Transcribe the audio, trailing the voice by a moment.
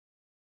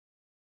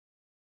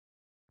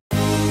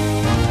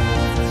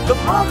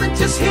The moment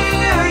is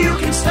here, you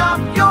can stop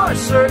your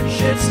search.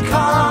 It's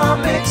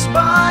Comics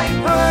by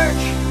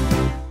Perch.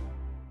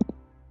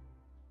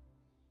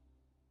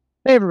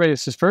 Hey everybody,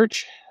 this is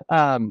Perch.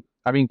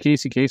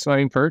 Casey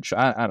Kasem, Perch.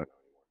 I don't know.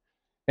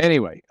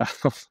 Anyway,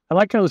 I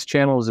like how this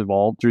channel has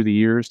evolved through the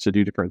years to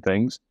do different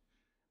things.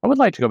 I would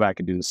like to go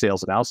back and do the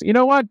sales analysis. You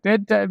know what?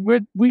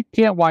 We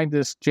can't wind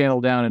this channel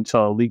down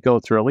until we go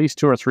through at least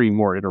 2 or 3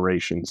 more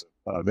iterations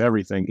of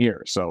everything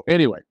here. So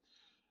anyway,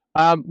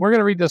 we're going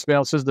to read this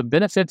mail. It says the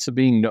benefits of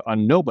being a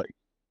nobody.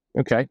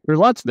 Okay, there's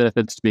lots of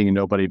benefits to being a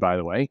nobody, by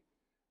the way.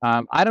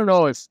 I don't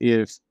know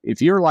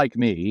if you're like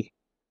me.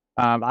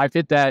 I've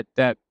hit that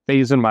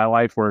phase in my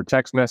life where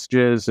text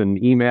messages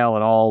and email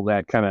and all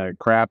that kind of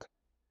crap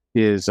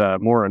is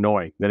more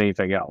annoying than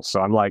anything else.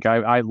 So I'm like,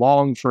 I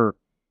long for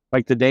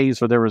like the days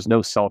where there was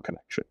no cell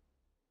connection.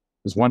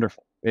 It was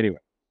wonderful. Anyway,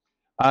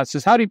 it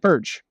says, howdy,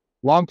 Perch.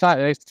 Long time.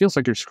 It feels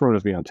like you're screwing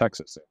with me on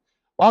Texas.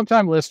 Long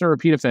time listener,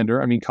 repeat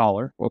offender.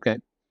 Caller. Okay.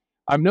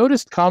 I've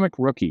noticed comic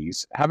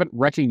rookies haven't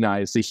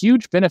recognized the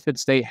huge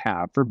benefits they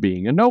have for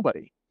being a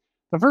nobody.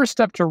 The first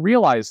step to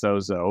realize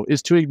those, though,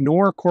 is to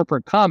ignore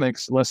corporate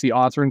comics unless the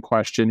author in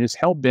question is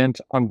hell-bent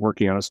on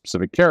working on a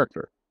specific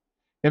character.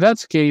 If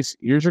that's the case,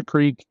 here's your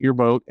creek, your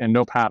boat, and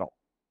no paddle.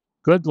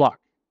 Good luck.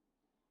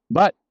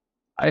 But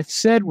I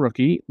said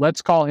rookie,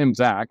 let's call him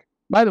Zach.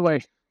 By the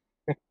way,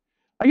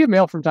 I get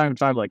mail from time to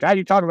time like,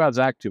 you talk about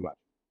Zach too much.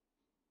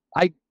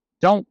 I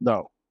don't,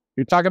 though.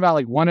 You're talking about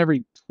like one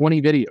every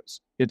 20 videos.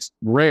 It's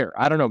rare.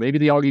 I don't know. Maybe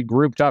they all get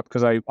grouped up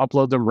because I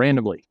upload them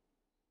randomly.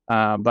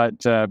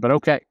 But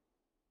okay.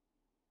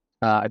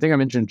 I think I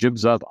mentioned Jib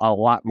Zub a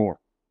lot more.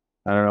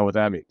 I don't know what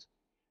that means.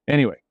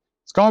 Anyway,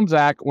 let's call him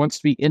Zach. Wants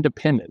to be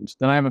independent.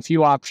 Then I have a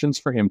few options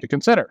for him to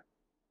consider.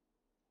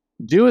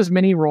 Do as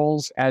many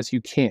roles as you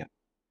can.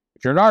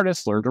 If you're an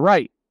artist, learn to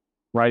write.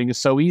 Writing is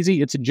so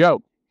easy, it's a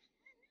joke.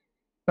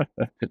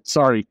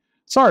 Sorry,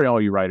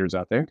 all you writers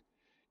out there.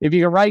 If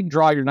you can write and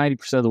draw, you're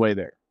 90% of the way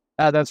there.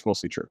 That's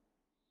mostly true.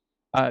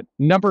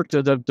 Number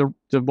two, the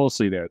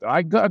mostly there.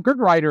 A good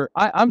writer,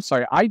 I'm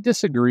sorry, I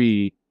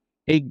disagree.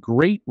 A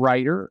great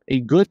writer,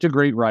 a good to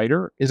great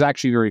writer, is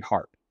actually very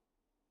hard.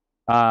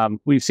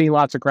 We've seen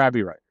lots of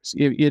crappy writers.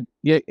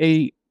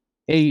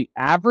 A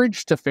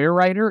average to fair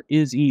writer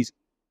is easy.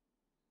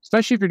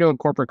 Especially if you're doing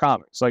corporate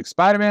comics. Like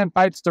Spider-Man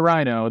fights the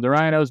Rhino. The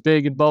Rhino's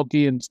big and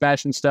bulky and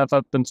smashing stuff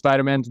up, and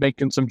Spider-Man's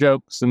making some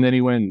jokes, and then he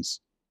wins.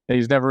 And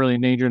he's never really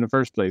in danger in the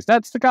first place.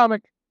 That's the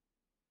comic.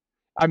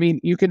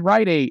 You can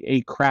write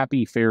a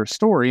crappy fair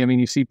story.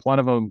 You see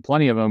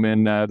plenty of them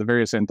in the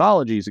various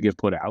anthologies that get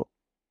put out.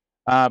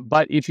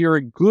 But if you're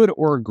a good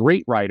or a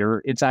great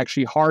writer, it's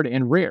actually hard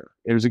and rare.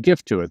 There's a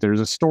gift to it.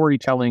 There's a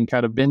storytelling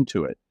kind of bend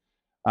to it.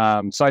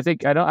 So I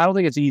don't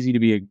think it's easy to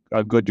be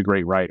a good to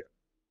great writer.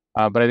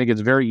 But I think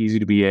it's very easy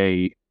to be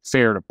a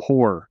fair to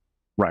poor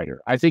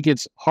writer. I think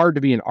it's hard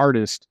to be an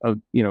artist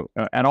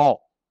at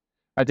all.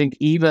 I think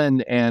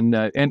even, and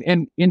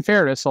in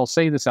fairness, I'll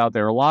say this out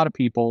there, a lot of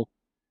people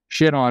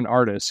shit on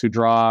artists who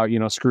draw,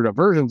 screwed up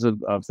versions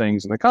of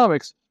things in the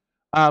comics.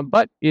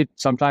 But it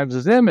sometimes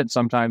is them, it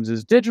sometimes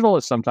is digital,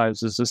 it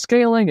sometimes is the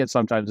scaling, it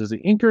sometimes is the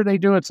inker they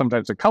do it,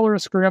 sometimes the color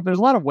is screwing up. There's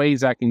a lot of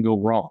ways that can go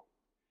wrong.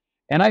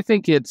 And I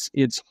think it's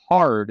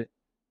hard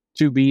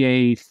to be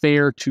a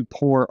fair to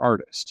poor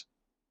artist.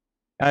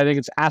 And I think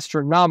it's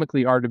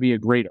astronomically hard to be a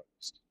great artist.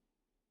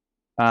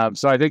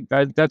 So I think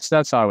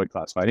that's how I would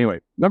classify.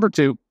 Anyway, number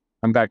 2,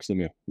 I'm back to the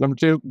mail. Number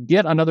 2,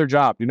 get another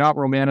job. Do not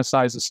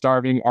romanticize the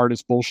starving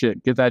artist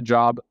bullshit. Get that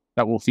job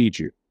that will feed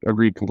you.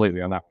 Agreed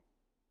completely on that one.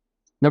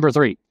 Number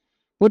 3,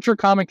 put your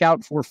comic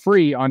out for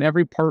free on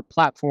every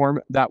platform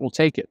that will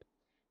take it.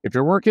 If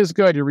your work is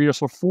good, your readers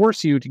will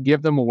force you to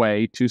give them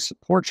away to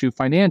support you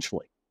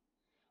financially.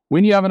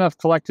 When you have enough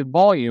collected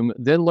volume,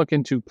 then look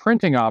into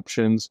printing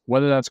options,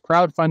 whether that's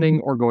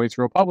crowdfunding or going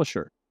through a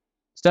publisher.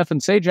 Stefan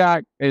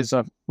Sajak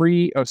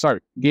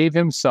gave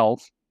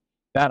himself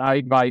that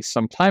advice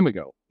some time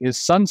ago. His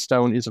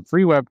Sunstone is a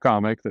free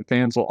webcomic that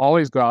fans will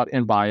always go out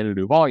and buy in a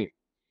new volume.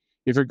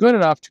 If you're good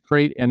enough to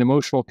create an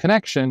emotional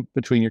connection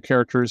between your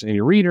characters and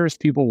your readers,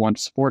 people want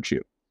to support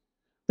you.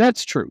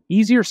 That's true.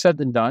 Easier said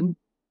than done,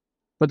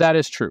 but that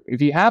is true. If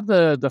you have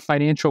the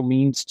financial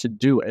means to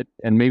do it,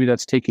 and maybe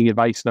that's taking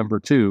advice number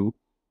 2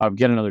 of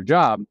get another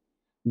job,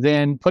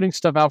 then putting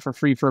stuff out for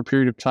free for a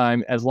period of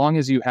time, as long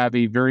as you have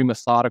a very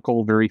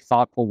methodical, very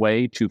thoughtful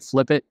way to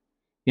flip it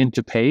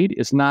into paid,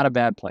 is not a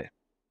bad plan.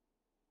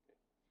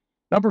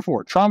 Number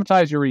 4,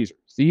 traumatize your readers.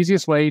 The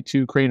easiest way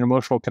to create an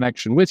emotional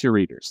connection with your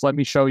readers. Let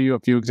me show you a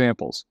few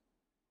examples.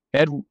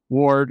 Ed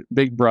Ward,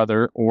 Big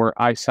Brother, or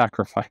I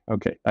Sacrifice.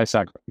 Okay, I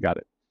Sacrifice. Got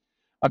it.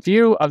 A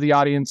few of the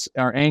audience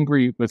are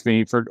angry with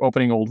me for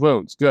opening old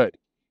wounds. Good.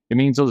 It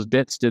means those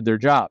bits did their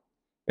job.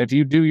 If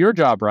you do your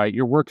job right,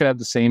 your work could have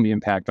the same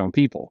impact on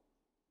people.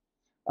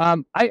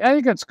 I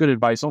think that's good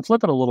advice. I'll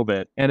flip it a little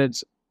bit. And I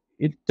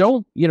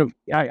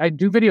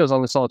do videos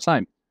on this all the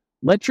time.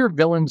 Let your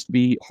villains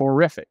be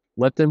horrific.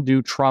 Let them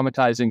do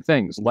traumatizing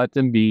things. Let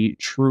them be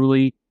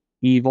truly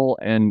evil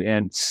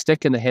and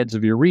stick in the heads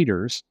of your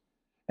readers.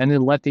 And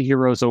then let the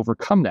heroes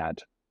overcome that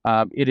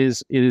It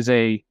is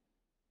a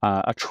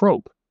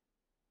trope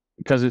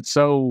because it's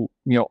so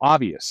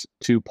obvious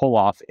to pull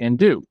off and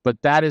do.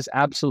 But that is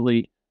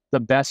absolutely the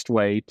best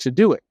way to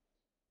do it.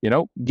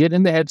 Get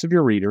in the heads of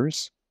your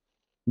readers,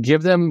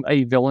 give them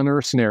a villain or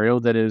a scenario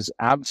that is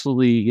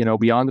absolutely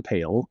beyond the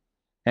pale,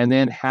 and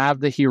then have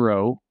the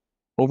hero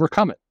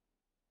overcome it.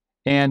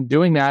 And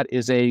doing that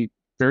is a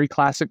very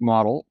classic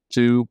model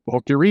to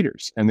hook your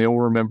readers, and they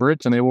will remember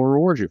it and they will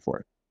reward you for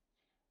it.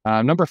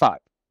 Number 5,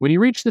 when you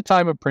reach the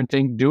time of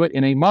printing, do it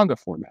in a manga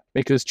format.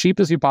 Make it as cheap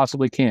as you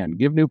possibly can.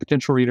 Give new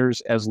potential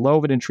readers as low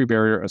of an entry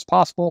barrier as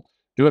possible.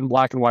 Do it in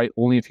black and white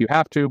only if you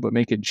have to, but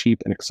make it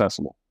cheap and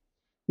accessible.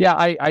 Yeah,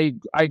 I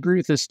agree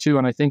with this too,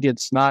 and I think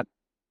it's not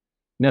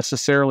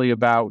necessarily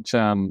about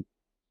going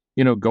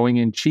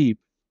in cheap.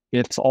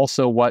 It's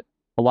also what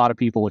a lot of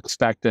people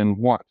expect and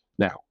want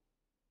now.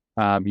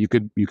 You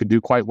could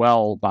do quite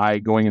well by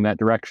going in that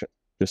direction.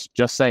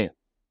 Just saying.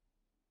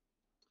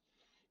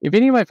 If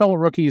any of my fellow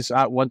rookies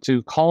want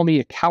to call me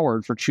a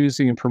coward for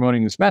choosing and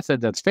promoting this method,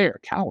 that's fair,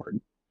 coward.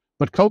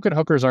 But Coke and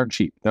hookers aren't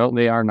cheap. No,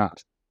 they are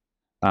not.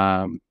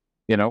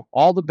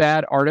 All the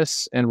bad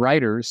artists and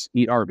writers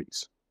eat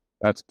Arby's.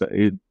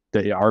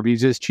 The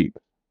Arby's is cheap,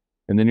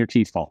 and then your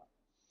teeth fall.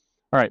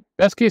 All right,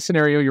 best case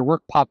scenario, your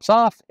work pops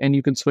off and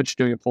you can switch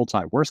to doing it full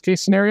time. Worst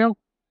case scenario,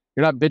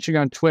 you're not bitching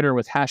on Twitter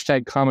with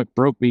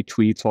 #ComicBrokeMe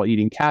tweets while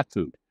eating cat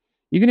food.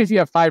 Even if you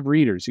have 5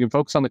 readers, you can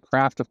focus on the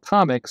craft of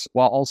comics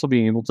while also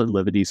being able to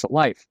live a decent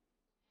life.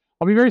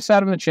 I'll be very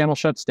sad when the channel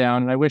shuts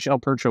down, and I wish El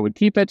Percho would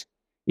keep it,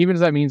 even if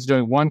that means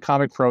doing 1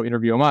 Comic Pro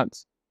interview a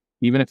month,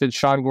 even if it's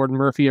Sean Gordon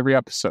Murphy every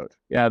episode.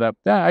 Yeah,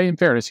 in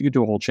fairness, you could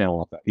do a whole channel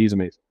off that. He's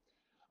amazing.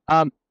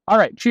 All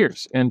right,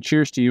 cheers, and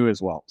cheers to you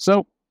as well.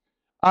 So,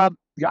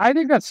 I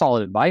think that's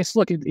solid advice.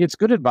 Look, it's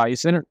good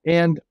advice,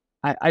 and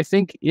I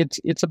think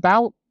it's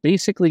about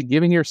basically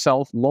giving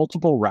yourself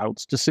multiple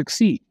routes to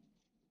succeed.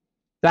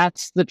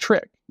 That's the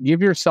trick.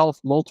 Give yourself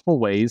multiple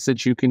ways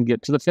that you can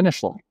get to the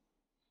finish line.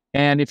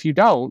 And if you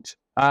don't,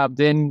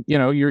 then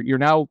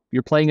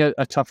you're playing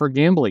a tougher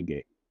gambling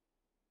game.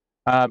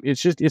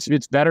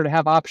 It's better to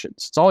have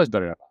options. It's always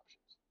better to have options.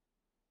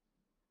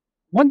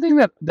 One thing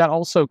that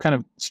also kind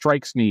of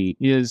strikes me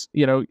is,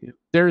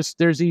 there's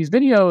these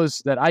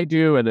videos that I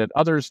do and that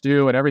others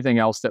do and everything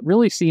else that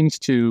really seems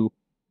to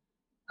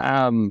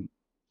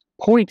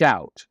point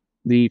out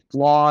the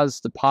flaws,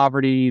 the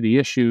poverty, the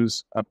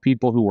issues of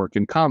people who work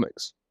in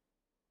comics.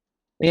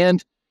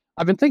 And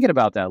I've been thinking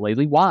about that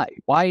lately. Why?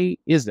 Why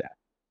is that?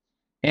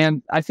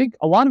 And I think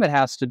a lot of it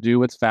has to do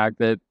with the fact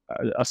that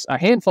a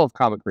handful of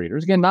comic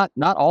creators, again, not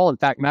all, in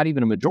fact, not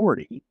even a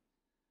majority,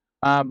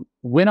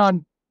 went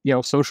on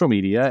social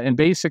media and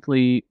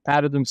basically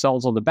patted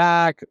themselves on the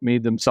back,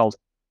 made themselves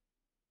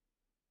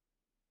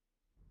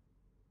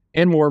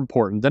and more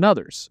important than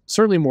others,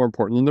 certainly more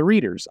important than the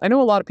readers. I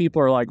know a lot of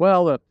people are like,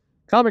 well, the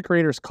comic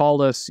creators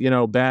called us,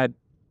 bad,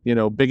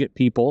 bigot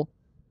people.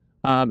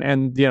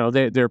 And,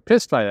 they're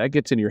pissed by that. That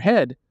gets in your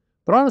head.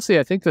 But honestly,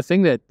 I think the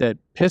thing that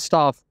pissed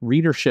off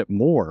readership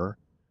more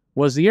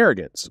was the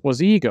arrogance, was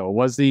the ego,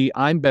 was the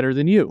I'm better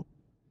than you.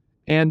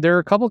 And there are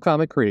a couple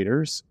comic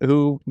creators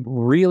who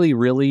really,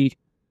 really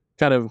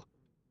kind of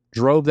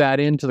drove that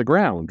into the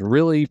ground,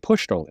 really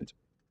pushed on it.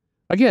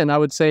 Again, I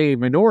would say a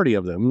minority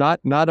of them, not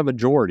a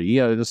majority.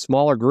 A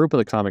smaller group of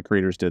the comic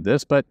creators did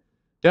this, but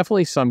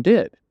definitely some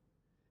did.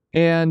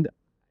 And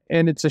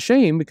it's a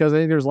shame because I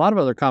think there's a lot of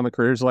other comic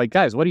creators like,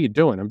 guys, what are you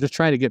doing? I'm just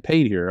trying to get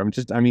paid here.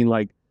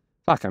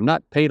 Fuck, I'm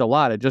not paid a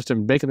lot. I just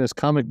am making this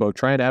comic book,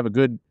 trying to have a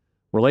good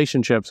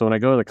relationship. So when I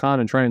go to the con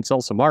and try and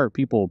sell some art,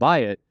 people will buy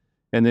it.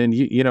 And then,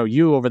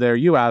 you over there,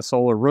 you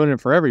asshole, are ruining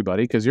it for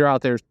everybody because you're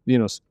out there,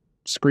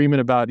 screaming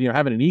about,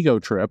 having an ego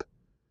trip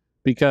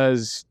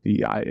because,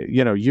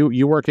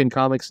 you work in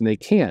comics and they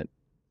can't.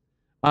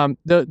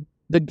 The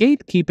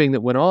gatekeeping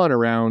that went on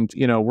around,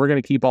 we're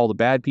going to keep all the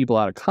bad people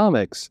out of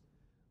comics.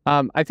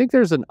 I think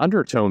there's an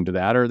undertone to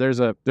that, or there's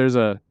a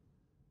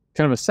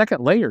kind of a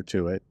second layer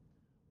to it,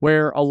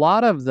 where a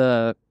lot of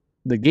the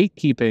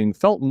gatekeeping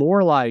felt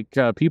more like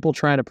people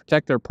trying to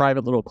protect their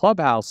private little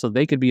clubhouse so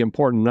they could be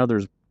important and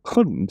others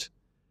couldn't,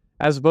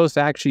 as opposed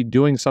to actually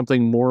doing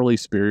something morally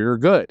superior or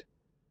good.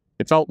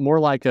 It felt more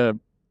like an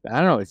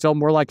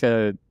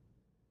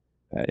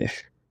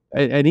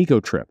ego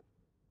trip.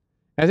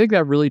 I think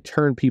that really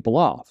turned people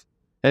off.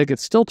 I think it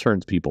still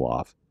turns people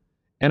off.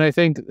 And I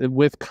think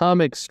with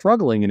comics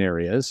struggling in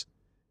areas,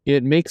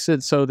 it makes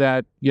it so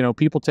that,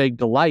 people take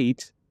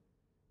delight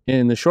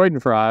in the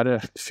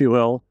Schadenfreude, if you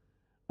will,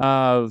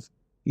 of,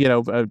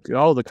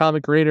 the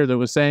comic creator that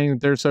was saying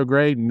that they're so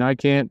great and I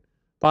can't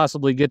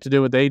possibly get to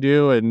do what they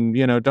do. And,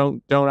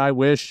 don't I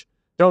wish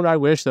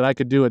that I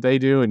could do what they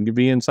do and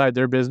be inside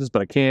their business,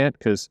 but I can't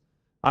because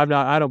I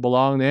don't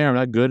belong there. I'm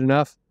not good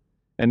enough.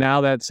 And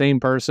now that same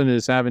person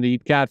is having to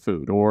eat cat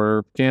food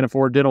or can't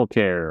afford dental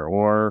care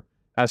or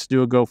has to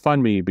do a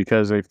GoFundMe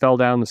because they fell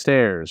down the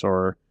stairs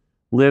or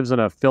lives in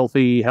a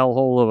filthy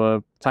hellhole of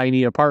a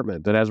tiny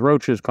apartment that has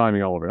roaches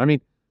climbing all over it. I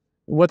mean,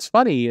 what's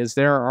funny is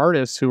there are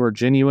artists who are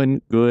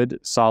genuine, good,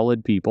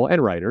 solid people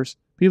and writers,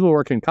 people who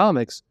work in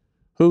comics,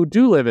 who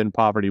do live in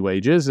poverty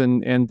wages,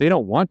 and they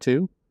don't want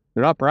to.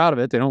 They're not proud of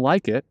it. They don't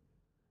like it.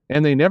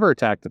 And they never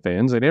attack the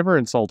fans. They never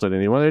insulted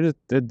anyone.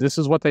 This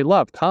is what they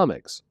love,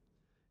 comics.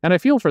 And I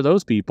feel for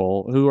those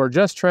people who are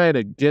just trying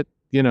to get,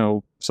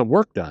 some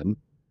work done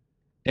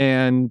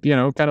and,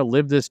 kind of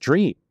live this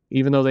dream,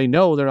 even though they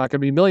know they're not going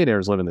to be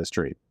millionaires living this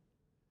dream.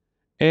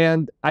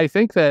 And I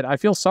think that I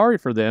feel sorry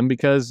for them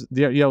because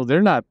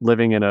they're not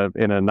living in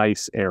a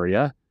nice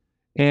area,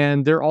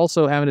 and they're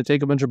also having to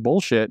take a bunch of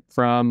bullshit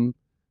from,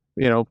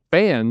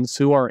 fans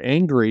who are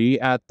angry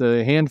at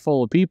the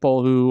handful of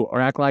people who are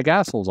acting like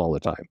assholes all the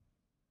time.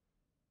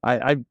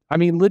 I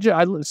mean, legit.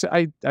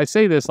 I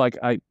say this like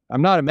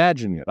I'm not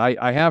imagining it.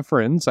 I have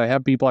friends. I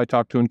have people I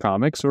talk to in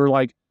comics who are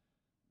like,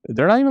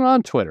 they're not even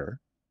on Twitter,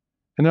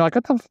 and they're like,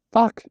 what the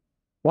fuck?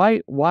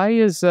 Why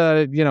is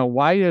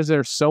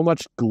there so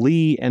much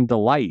glee and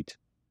delight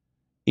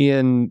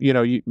in,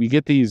 you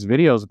get these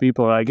videos of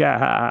people like,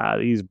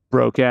 these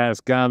broke ass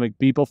comic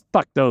people,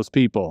 fuck those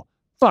people,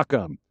 fuck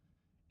them.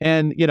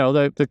 And,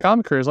 the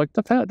comic career is like,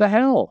 the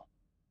hell?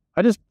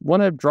 I just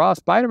want to draw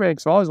Spider-Man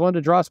because I've always wanted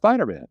to draw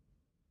Spider-Man.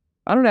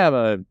 I don't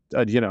have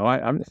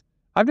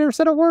I've never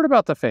said a word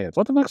about the fans.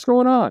 What the fuck's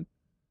going on?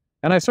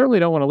 And I certainly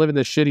don't want to live in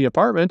this shitty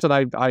apartment. And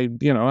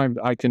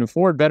I can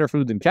afford better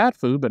food than cat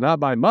food, but not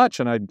by much.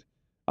 And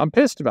I'm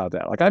pissed about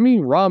that. Like, I'm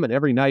eating ramen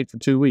every night for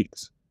 2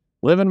 weeks,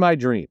 living my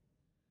dream.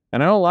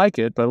 And I don't like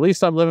it, but at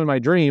least I'm living my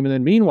dream. And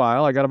then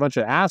meanwhile, I got a bunch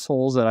of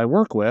assholes that I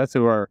work with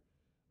who are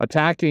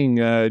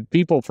attacking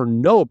people for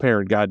no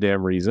apparent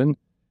goddamn reason.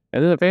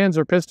 And then the fans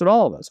are pissed at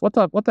all of us. What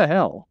the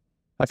hell?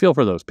 I feel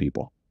for those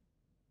people.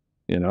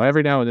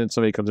 Every now and then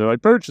somebody comes in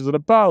like, Perch is an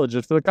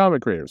apologist for the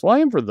comic creators. Well, I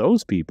am for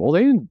those people.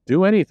 They didn't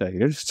do anything.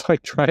 They're just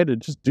like trying to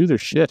just do their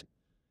shit.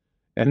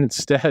 And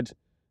instead,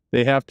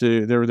 they're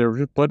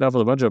putting up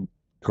with a bunch of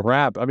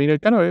crap. I mean, I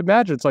kind of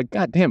imagine it's like,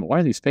 God damn it,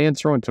 why are these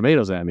fans throwing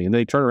tomatoes at me? And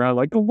they turn around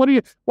like, hey,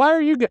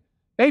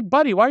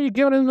 buddy, why are you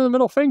giving him the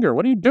middle finger?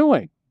 What are you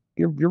doing?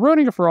 You're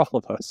ruining it for all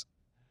of us.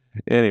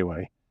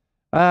 Anyway,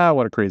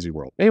 what a crazy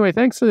world. Anyway,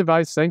 thanks for the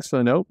advice. Thanks for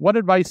the note. What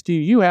advice do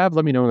you have?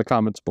 Let me know in the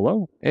comments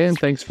below. And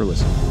thanks for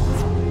listening.